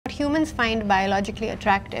humans find biologically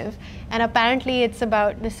attractive, and apparently it's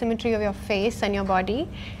about the symmetry of your face and your body,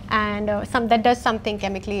 and that does something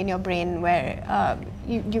chemically in your brain where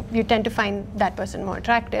you tend to find that person more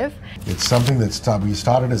attractive. It's something that we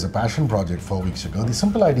started as a passion project 4 weeks ago. The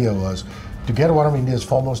simple idea was to get one of India's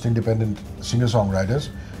foremost independent singer-songwriters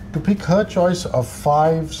to pick her choice of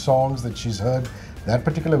 5 songs that she's heard that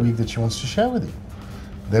particular week that she wants to share with you.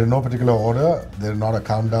 They're in no particular order. They're not a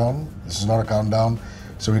countdown. This is not a countdown.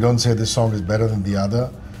 So we don't say this song is better than the other.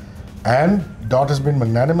 And Dot has been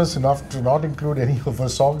magnanimous enough to not include any of her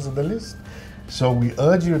songs in the list. So we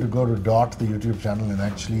urge you to go to Dot, the YouTube channel, and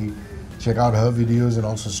actually check out her videos and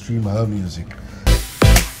also stream her music.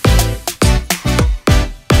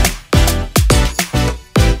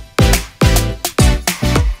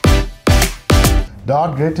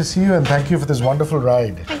 Dot, great to see you, and thank you for this wonderful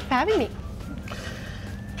ride. Thanks for having me.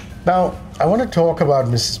 Now, I want to talk about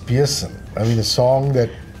Mrs. Pearson. I mean, a song that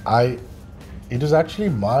it was actually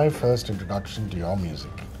my first introduction to your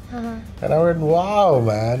music. And I went, wow,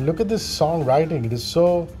 man, look at this songwriting. It is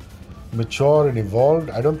so mature and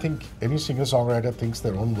evolved. I don't think any singer-songwriter thinks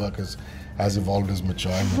their own work is as evolved as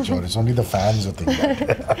mature and mature. It's only the fans who think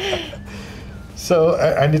that. So,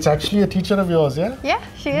 and it's actually a teacher of yours, yeah? Yeah,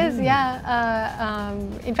 she is, yeah.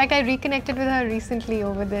 In fact, I reconnected with her recently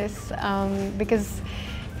over this because,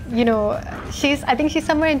 you know, I think she's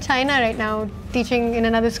somewhere in China right now teaching in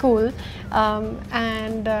another school.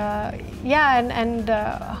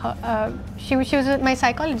 She was my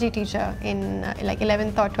psychology teacher in like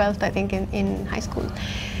 11th or 12th, I think, in high school.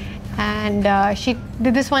 And she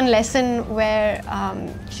did this one lesson where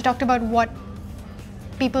she talked about what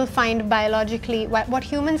people find biologically, what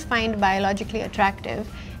humans find biologically attractive,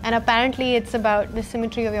 and apparently it's about the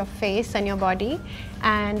symmetry of your face and your body,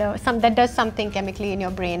 and that does something chemically in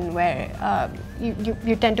your brain where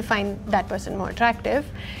you tend to find that person more attractive.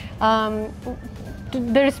 My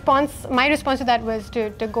response to that was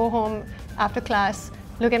to go home after class,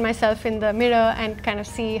 look at myself in the mirror, and kind of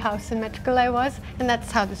see how symmetrical I was, and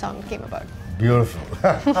that's how the song came about. Beautiful.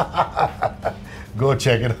 Go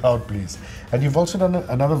check it out, please. And you've also done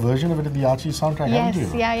another version of it in the Archie soundtrack, haven't you?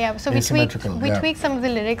 Yes, yeah. So we tweaked some of the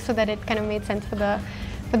lyrics so that it kind of made sense for the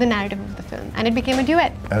narrative of the film, and it became a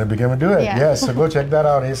duet. And it became a duet, yeah. Yes. So go check that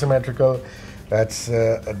out, Asymmetrical. That's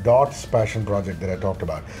a Dot's passion project that I talked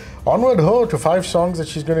about. Onward ho to 5 songs that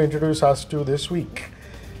she's going to introduce us to this week.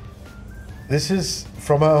 This is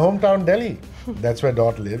from her hometown, Delhi. That's where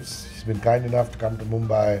Dot lives. She's been kind enough to come to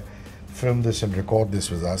Mumbai, film this and record this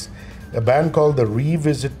with us. A band called the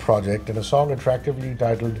Revisit Project, and a song attractively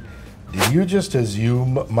titled, Did You Just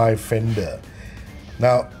Assume My Fender?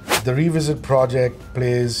 Now, the Revisit Project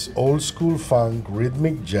plays old school funk,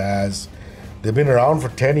 rhythmic jazz. They've been around for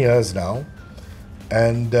 10 years now,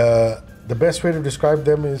 and the best way to describe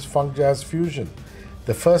them is funk jazz fusion.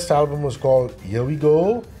 The first album was called Here We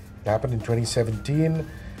Go. It happened in 2017.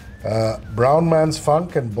 Brown Man's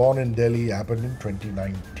Funk and Born in Delhi happened in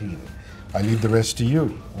 2019. I leave the rest to you.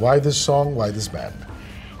 Why this song? Why this band?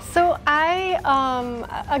 So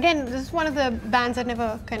again, this is one of the bands I'd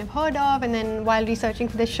never kind of heard of, and then while researching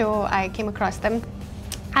for this show, I came across them.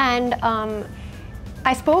 And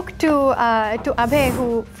I spoke to Abhay,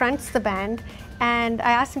 who fronts the band, and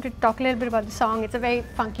I asked him to talk a little bit about the song. It's a very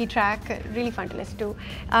funky track, really fun to listen to.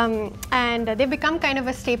 And they've become kind of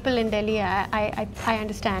a staple in Delhi, I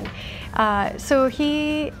understand. So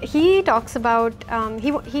he talks about,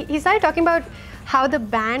 he started talking about how the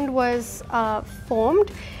band was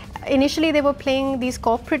formed. Initially, they were playing these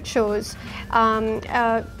corporate shows,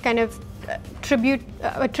 kind of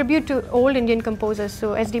a tribute to old Indian composers,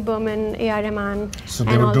 so S.D. Burman, A.R. Rahman. So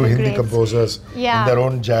they would do Hindi composers in their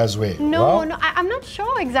own jazz way. No, I'm not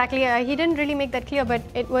sure exactly. He didn't really make that clear, but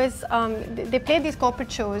it was, they played these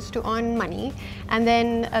corporate shows to earn money, and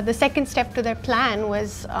then the second step to their plan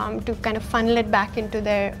was to kind of funnel it back into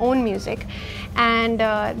their own music. And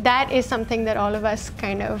that is something that all of us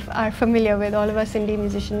kind of are familiar with, all of us indie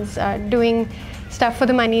musicians doing stuff for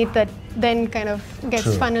the money that then kind of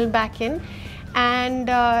gets funneled back in. And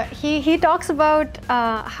he talks about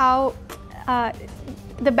how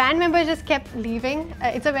the band members just kept leaving.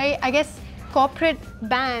 It's a very, I guess, corporate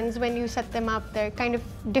bands, when you set them up, they're kind of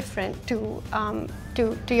different to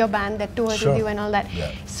your band that tours with you and all that.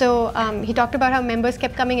 Yeah. So he talked about how members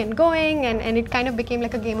kept coming and going, and it kind of became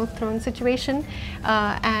like a Game of Thrones situation.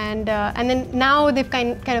 And then now they've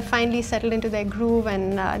kind of finally settled into their groove,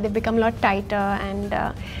 and they've become a lot tighter, and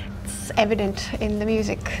it's evident in the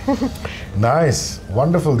music. Nice,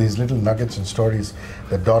 wonderful, these little nuggets and stories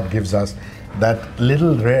that Dot gives us. That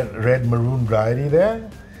little red maroon diary there,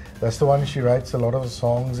 that's the one she writes a lot of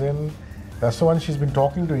songs in. That's the one she's been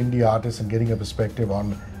talking to indie artists and getting a perspective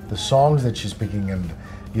on the songs that she's picking and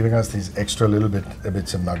giving us these extra little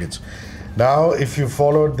bits and nuggets. Now, if you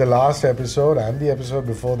followed the last episode and the episode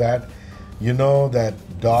before that, you know that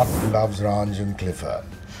Dot loves Ranj and Clifr.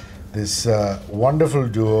 This wonderful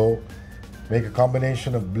duo make a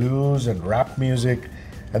combination of blues and rap music.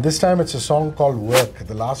 And this time it's a song called Work.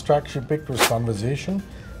 The last track she picked was Conversation.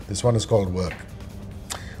 This one is called Work.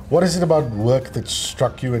 What is it about Work that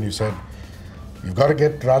struck you and you said, you've got to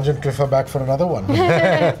get Ranj and Clifr back for another one?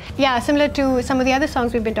 Yeah, similar to some of the other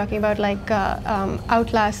songs we've been talking about, like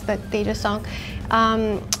Outlast that they just sung.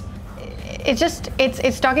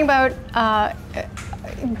 It's talking about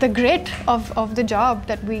the grit of the job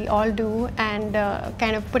that we all do, and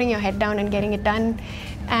kind of putting your head down and getting it done.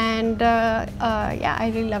 And yeah,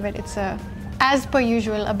 I really love it. It's as per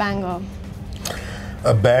usual, a banger.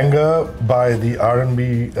 A banger by the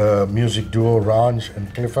R&B music duo Ranj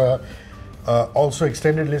and Clifr. Also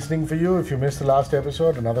extended listening for you if you missed the last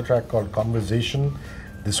episode. Another track called Conversation.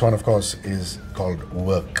 This one, of course, is called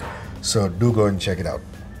Work. So do go and check it out.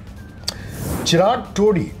 Chirag,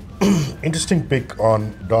 Todi. Interesting pick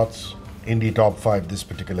on Dot's Indie Top 5 this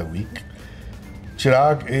particular week.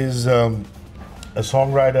 Chirag is a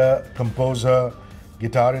songwriter, composer,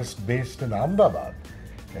 guitarist based in Ahmedabad.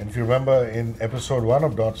 And if you remember, in episode 1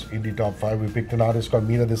 of Dot's Indie Top 5, we picked an artist called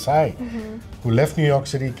Meera Desai, who left New York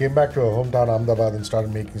City, came back to her hometown Ahmedabad and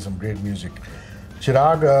started making some great music.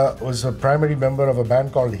 Chirag was a primary member of a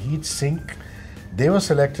band called Heat Sink. They were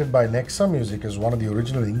selected by Nexa Music as one of the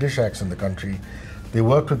original English acts in the country. They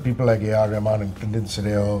worked with people like A.R. Rahman and Clinton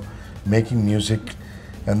Sereo, making music.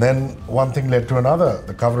 And then one thing led to another.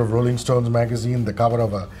 The cover of Rolling Stones magazine, the cover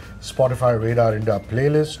of a Spotify Radar India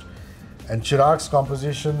playlist. And Chirag's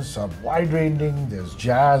compositions are wide-ranging. There's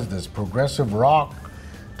jazz, there's progressive rock.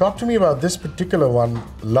 Talk to me about this particular one,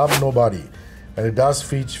 Love Nobody. And it does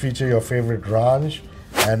feature your favorite Ranj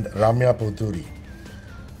and Ramya Poturi.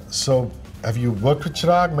 So, have you worked with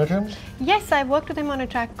Chirag, met him? Yes, I worked with him on a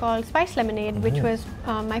track called Spice Lemonade, which was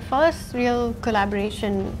my first real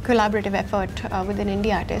collaborative effort with an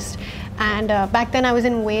indie artist. And back then I was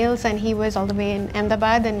in Wales and he was all the way in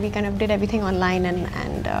Ahmedabad, and we kind of did everything online,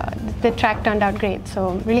 and the track turned out great. So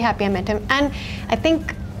I'm really happy I met him. And I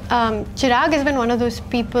think Chirag has been one of those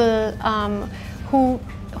people who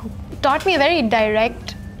taught me a very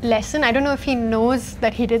direct lesson. I don't know if he knows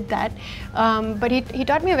that he did that, but he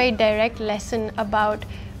taught me a very direct lesson about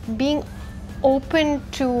being open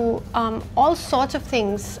to all sorts of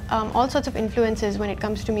things, all sorts of influences when it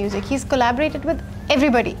comes to music. He's collaborated with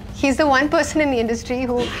everybody. He's the one person in the industry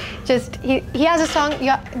who just, he has a song,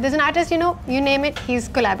 there's an artist, you name it, he's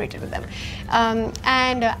collaborated with them.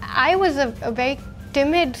 And I was a very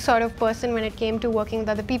timid sort of person when it came to working with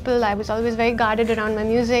other people. I was always very guarded around my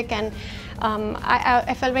music, and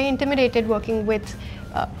I felt very intimidated working with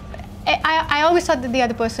I always thought that the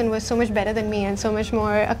other person was so much better than me and so much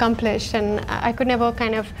more accomplished, and I could never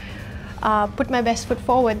kind of put my best foot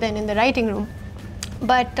forward then in the writing room.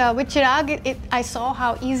 But with Chirag, I saw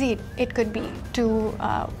how easy it could be to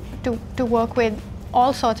work with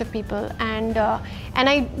all sorts of people, and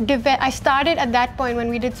I started at that point when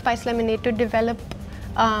we did Spice Lemonade to develop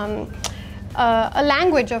a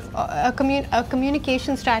language of a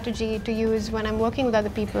communication strategy to use when I'm working with other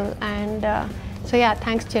people, and so yeah,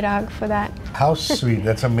 thanks Chirag for that. How sweet,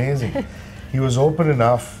 that's amazing. He was open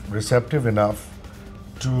enough, receptive enough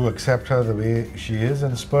to accept her the way she is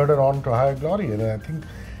and spurred her on to higher glory. And I think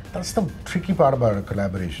that's the tricky part about a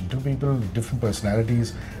collaboration. Two people with different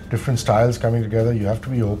personalities, different styles coming together. You have to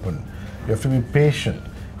be open. You have to be patient.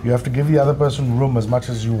 You have to give the other person room as much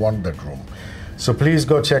as you want that room. So please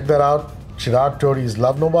go check that out. Chirag Todi's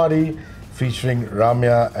Love Nobody featuring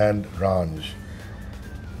Ramya and Ranj.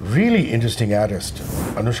 Really interesting artist,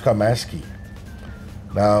 Anoushka Maskey.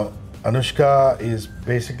 Now, Anoushka is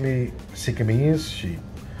basically Sikkimese. She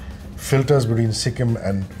filters between Sikkim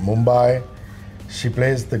and Mumbai. She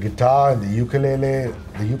plays the guitar and the ukulele.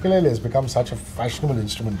 The ukulele has become such a fashionable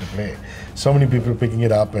instrument to play. So many people picking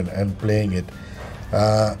it up and playing it.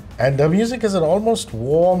 And her music has an almost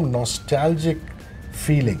warm, nostalgic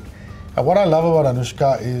feeling. And what I love about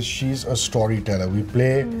Anoushka is she's a storyteller. We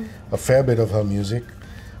play a fair bit of her music.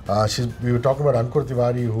 We were talking about Ankur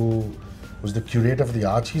Tiwari, who was the curator for the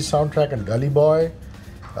Archie soundtrack and Gully Boy.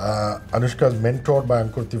 Anoushka is mentored by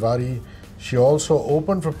Ankur Tiwari. She also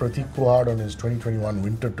opened for Pratik Kuhad on his 2021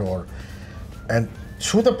 winter tour. And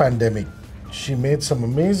through the pandemic, she made some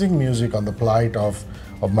amazing music on the plight of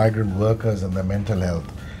migrant workers and their mental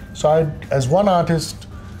health. So as one artist,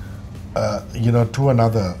 to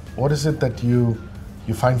another, what is it that you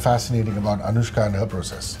find fascinating about Anoushka and her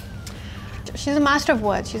process? she's a master of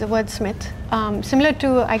words. She's a wordsmith, similar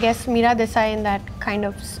to, I guess, Meera Desai in that kind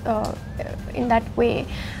of, in that way.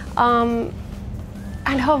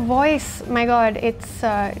 And her voice, my God,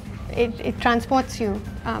 it transports you.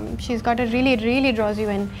 She's got really draws you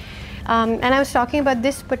in. And I was talking about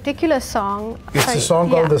this particular song. It's a song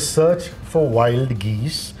called The Search for Wild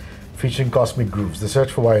Geese, featuring Cosmic Grooves. The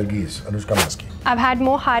Search for Wild Geese, Anoushka Maskey. I've had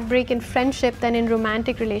more heartbreak in friendship than in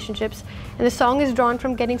romantic relationships. And the song is drawn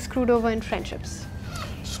from getting screwed over in friendships.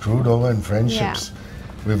 Screwed over in friendships.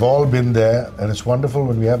 We've all been there, and it's wonderful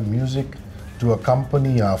when we have music to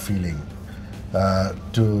accompany our feeling,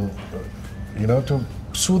 to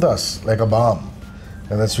soothe us like a balm.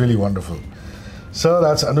 And that's really wonderful. So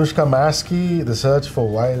that's Anoushka Maskey, The Search for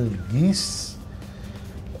Wild Geese.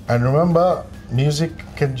 And remember, music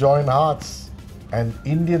can join hearts, and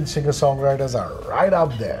Indian singer-songwriters are right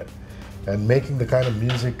up there and making the kind of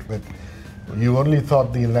music that you only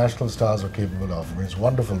thought the international stars were capable of. I mean, it's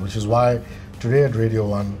wonderful, which is why today at Radio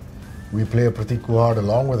 1, we play a Pratik Kuhad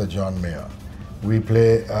along with a John Mayer. We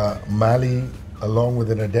play Mali along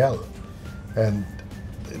with an Adele. And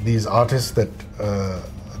these artists that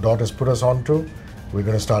Dot has put us onto, we're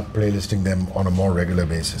going to start playlisting them on a more regular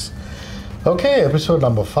basis. Okay, episode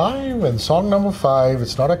number 5 and song number 5.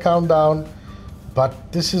 It's not a countdown,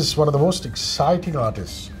 but this is one of the most exciting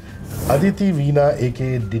artists. Aditi Veena,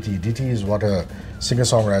 aka Ditty. Ditty is what her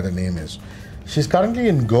singer-songwriter name is. She's currently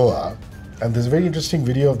in Goa, and there's a very interesting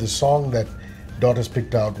video of this song that Dot has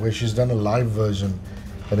picked out, where she's done a live version,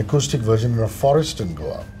 an acoustic version in a forest in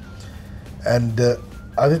Goa. And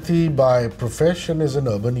Aditi, by profession, is an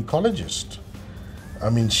urban ecologist. I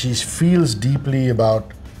mean, she feels deeply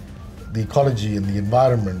about the ecology and the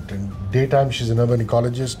environment. In daytime, she's an urban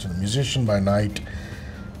ecologist and a musician by night.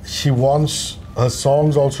 She wants her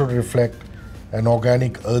songs also to reflect an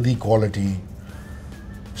organic, earthy quality.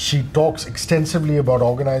 She talks extensively about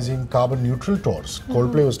organizing carbon neutral tours.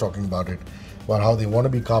 Coldplay was talking about it, about how they want to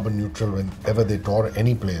be carbon neutral whenever they tour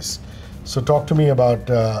any place. So talk to me about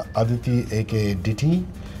Aditi, aka Ditty,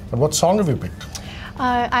 and what song have you picked?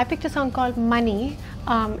 I picked a song called Money.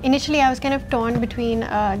 Initially, I was kind of torn between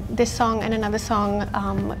this song and another song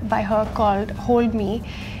by her called Hold Me.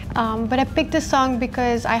 But I picked this song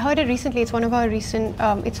because I heard it recently. It's one of her recent,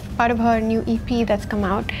 it's part of her new EP that's come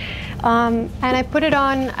out. And I put it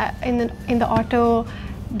on in the auto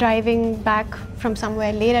driving back from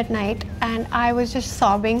somewhere late at night, and I was just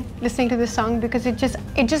sobbing listening to this song because it just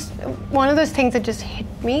one of those things that just hit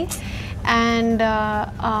me. And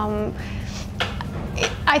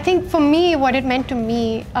I think for me, what it meant to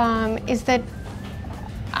me is that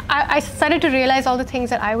I started to realize all the things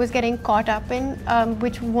that I was getting caught up in,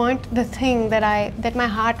 which weren't the thing that my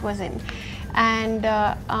heart was in. And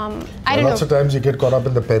I don't know. Lots of times you get caught up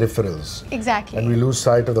in the peripherals. Exactly. And we lose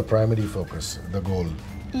sight of the primary focus, the goal.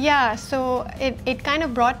 Yeah, so it kind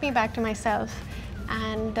of brought me back to myself.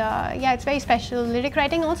 And yeah, it's very special. Lyric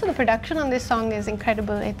writing, also the production on this song is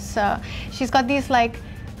incredible. It's she's got these like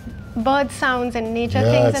bird sounds and nature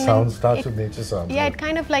things. Yeah, it starts with nature sounds. Yeah, it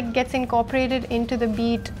kind of like gets incorporated into the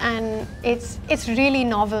beat, and it's really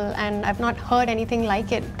novel, and I've not heard anything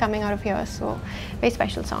like it coming out of here. So very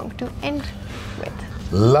special song to end with.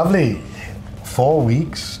 Lovely. 4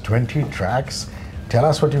 weeks, 20 tracks. Tell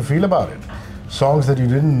us what you feel about it. Songs that you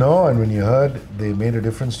didn't know, and when you heard, they made a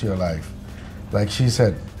difference to your life. Like she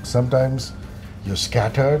said, sometimes you're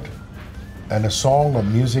scattered and a song or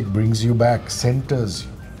music brings you back, centers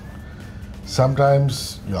you.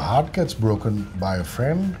 Sometimes your heart gets broken by a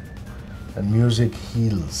friend and music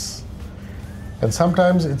heals. And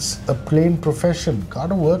sometimes it's a plain profession.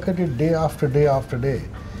 Gotta work at it day after day after day.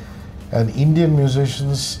 And Indian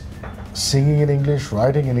musicians singing in English,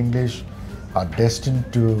 writing in English are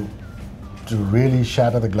destined to really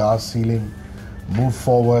shatter the glass ceiling, move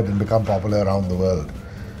forward and become popular around the world.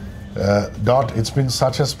 Dot, it's been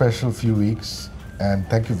such a special few weeks, and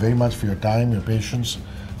thank you very much for your time, your patience,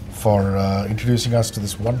 for introducing us to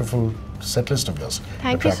this wonderful set list of yours.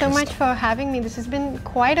 Thank you so much for having me. This has been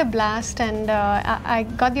quite a blast, and I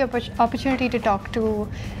got the opportunity to talk to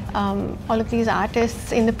all of these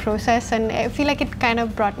artists in the process, and I feel like it kind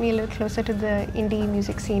of brought me a little closer to the indie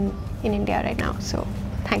music scene in India right now. So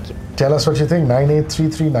thank you. Tell us what you think.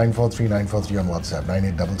 9833-943-943 on WhatsApp,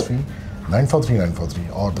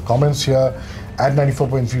 9833-943-943, or the comments here at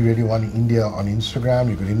 94.3 Radio 1 India on Instagram.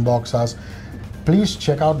 You can inbox us. Please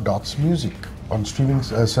check out Dot's music on streaming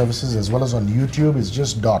services as well as on YouTube. It's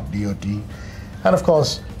just Dot, D-O-T. And of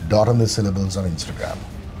course, Dot on the syllables on Instagram.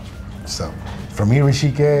 So, from me,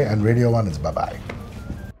 Hrishi K, and Radio 1, it's bye-bye.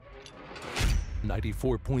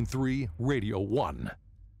 94.3 Radio 1.